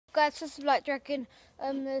guys, this is Black Dragon.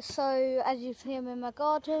 So as you see, I'm in my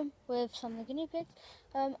garden with some of the guinea pigs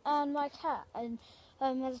and my cat. And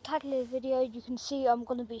as a title of the video, you can see I'm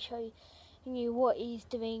going to be showing you what he's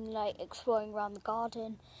doing, like exploring around the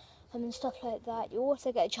garden and stuff like that. You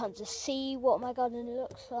also get a chance to see what my garden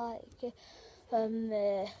looks like.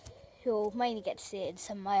 You'll mainly get to see it in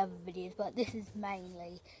some of my other videos, but this is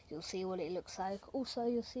mainly you'll see what it looks like. Also,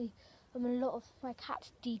 you'll see a lot of my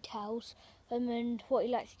cat's details and what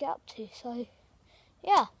he likes to get up to. So,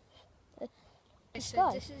 yeah.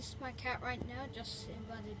 So this is my cat right now, just sitting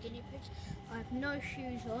by the guinea pigs. I have no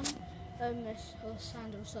shoes on, or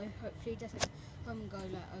sandals, so hopefully he doesn't go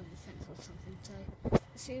like over the fence or something. So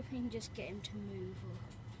let's see if we can just get him to move.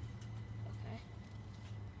 Okay.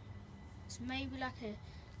 It's maybe like a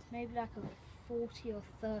 40 or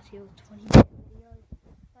 30 or 20 minute video.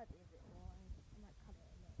 Might be a bit long. I might cut it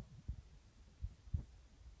a little.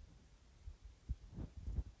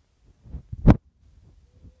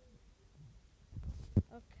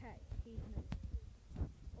 Okay, he's moved.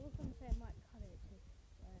 I was going to say I might cut it too.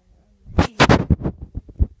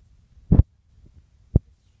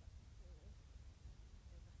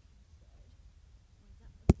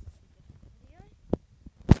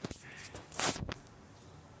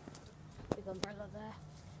 Big umbrella there.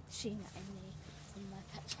 Seen that in my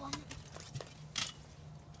pet's one.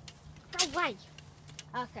 Go away!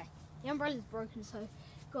 Okay, the umbrella's broken, so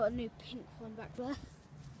got a new pink one back there.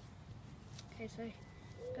 Okay, so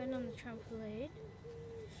going on the trampoline.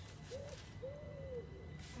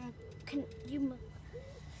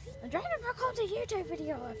 I'm trying to record a YouTube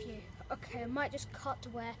video of you. Okay, I might just cut to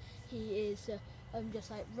where he is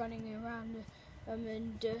just like running around and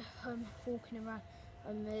walking around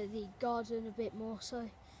the garden a bit more. So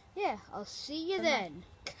yeah, I'll see you then.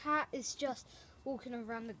 Cat is just walking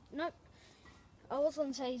around the I was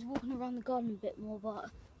going to say he's walking around the garden a bit more, but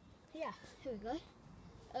yeah, here we go.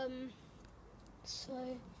 So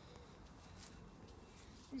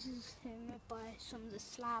this is him by some of the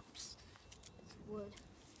slabs. It's wood,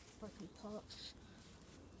 broken parts.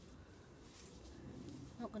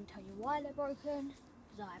 Not going to tell you why they're broken,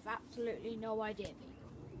 because I have absolutely no idea, people.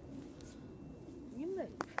 You move.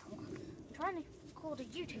 I'm trying to record a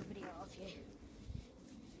YouTube video of you.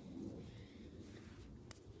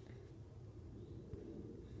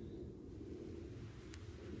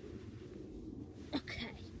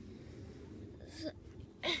 Okay.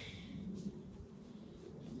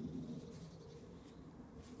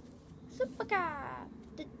 Super cat!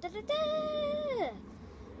 Da, da, da, da.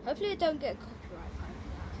 Hopefully I don't get a copyright fine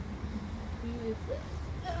for that. Move this.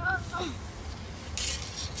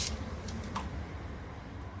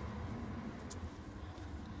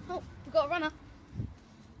 Oh, we got a runner.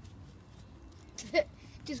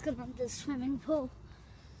 Just got under the swimming pool.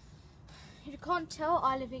 If you can't tell,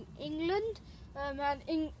 I live in England. And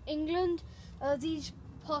in England, these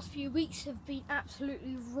past few weeks have been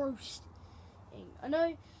absolutely roasting. I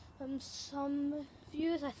know some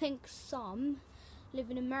viewers, I think some,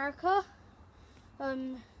 live in America.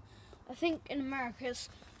 I think in America it's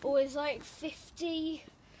always like 50,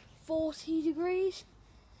 40 degrees.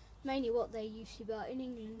 Mainly what they used to be, but in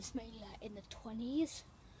England it's mainly like in the 20s.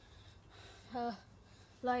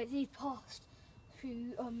 Like this past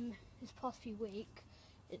few weeks,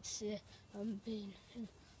 it's been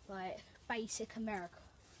like basic America.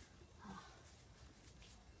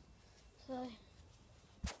 So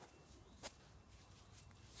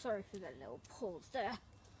sorry for that little pause there.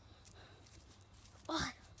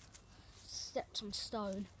 Oh, stepped on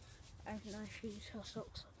stone. I don't know if you saw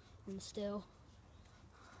socks on the steel.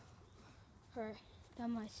 Right,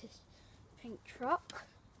 down my sister's pink truck.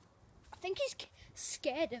 I think he's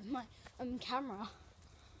scared of my camera.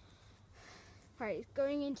 Right, it's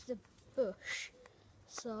going into the bush.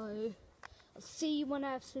 So I'll see you when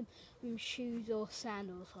I have some shoes or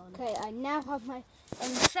sandals on. Okay, I now have my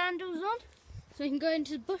sandals on, so we can go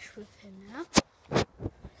into the bush with him now. So,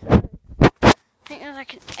 I think there's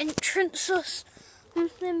like an entrance or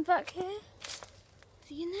something back here.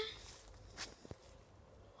 See you in there?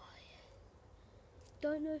 Oh, yeah.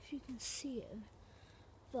 Don't know if you can see him,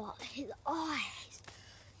 but his eyes,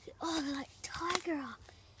 they're like tiger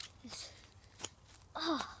eyes.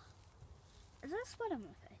 Oh, is that a spider on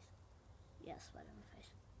my face? Yeah, spider on my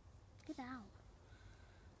face. Get out.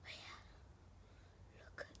 Oh, yeah.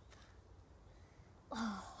 Look at that.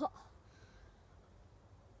 Oh.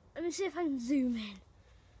 Let me see if I can zoom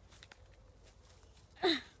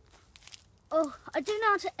in. Oh, I do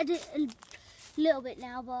know how to edit a little bit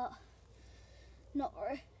now, but not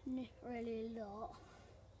really a lot.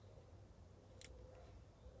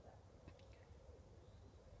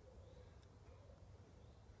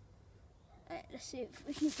 Let's see if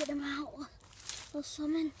we can get him out or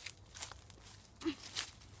something. Gonna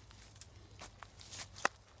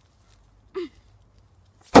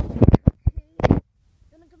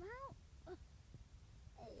come out?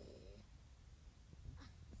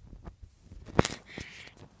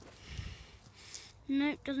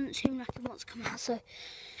 Nope, doesn't seem like he wants to come out, so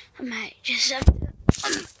I might just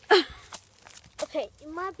okay,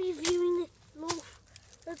 you might be viewing the floor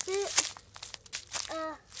a bit.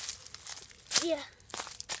 Yeah.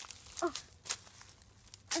 Oh,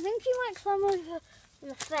 I think he might climb over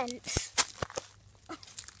the fence.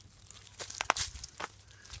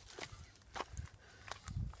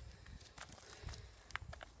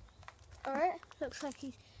 Alright, looks like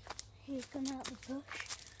he's gone out the bush,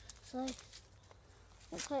 so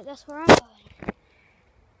looks like that's where I'm going.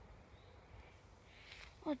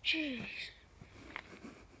 Oh jeez.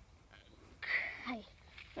 Okay,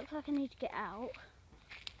 looks like I need to get out.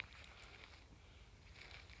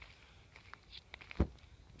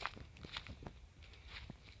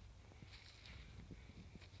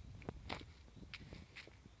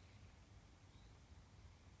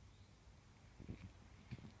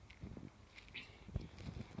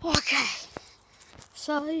 Okay,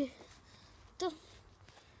 so I got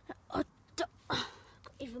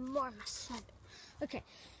even more of my sand. Okay,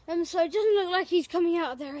 so it doesn't look like he's coming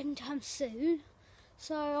out of there anytime soon.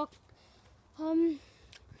 So,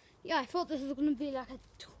 yeah, I thought this was going to be like a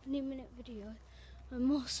 20-minute video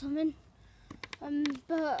or something.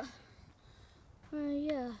 But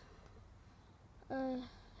yeah,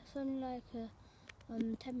 it's only like a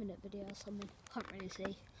 10-minute video or something. Can't really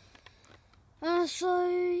see. So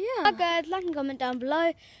yeah. Hi guys, like and comment down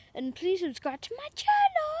below, and please subscribe to my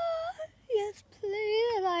channel. Yes,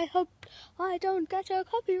 please. And I hope I don't get a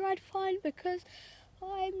copyright fine because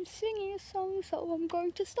I'm singing a song, so I'm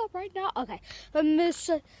going to stop right now. Okay.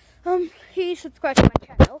 Please subscribe to my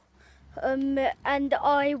channel. And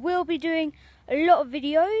I will be doing a lot of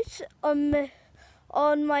videos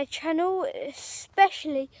on my channel,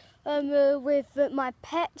 especially with my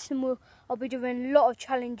pets, and I'll be doing a lot of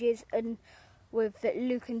challenges and with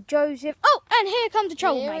Luke and Joseph. Oh, and here comes the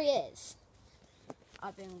troublemaker. Here he is.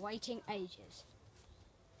 I've been waiting ages.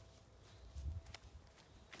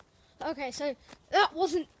 Okay, so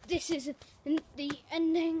this is the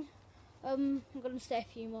ending. I'm going to stay a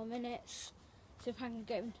few more minutes, see if I can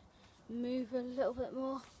get him to move a little bit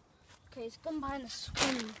more. Okay, he's gone behind the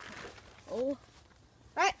screen. Oh,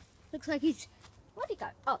 right, looks like where'd he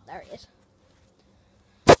go? Oh, there he is.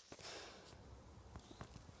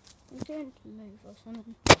 I'm going to move or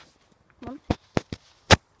something. Come on.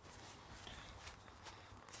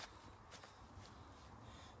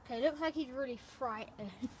 Okay, looks like he's really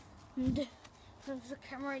frightened. And there's the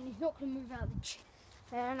camera and he's not going to move out of the chair.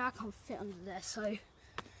 And I can't fit under there, so...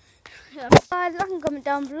 Guys, like and comment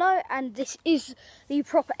down below, and this is the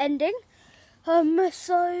proper ending.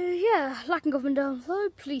 So yeah, like and comment down below.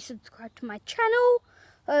 Please subscribe to my channel.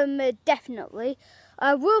 Definitely.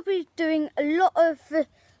 I will be doing a lot of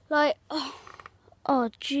oh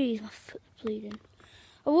geez, my foot's bleeding.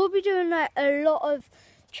 I will be doing like a lot of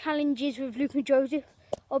challenges with Luke and Joseph.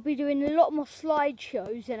 I'll be doing a lot more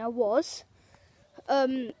slideshows than I was.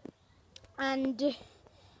 And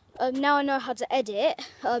now I know how to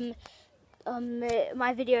edit.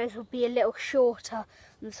 My videos will be a little shorter,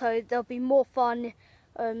 and so there'll be more fun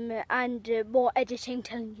and more editing,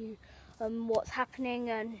 telling you what's happening,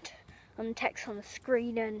 and text on the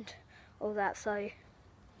screen and all that. So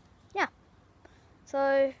yeah,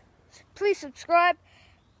 so please subscribe.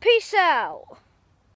 Peace out.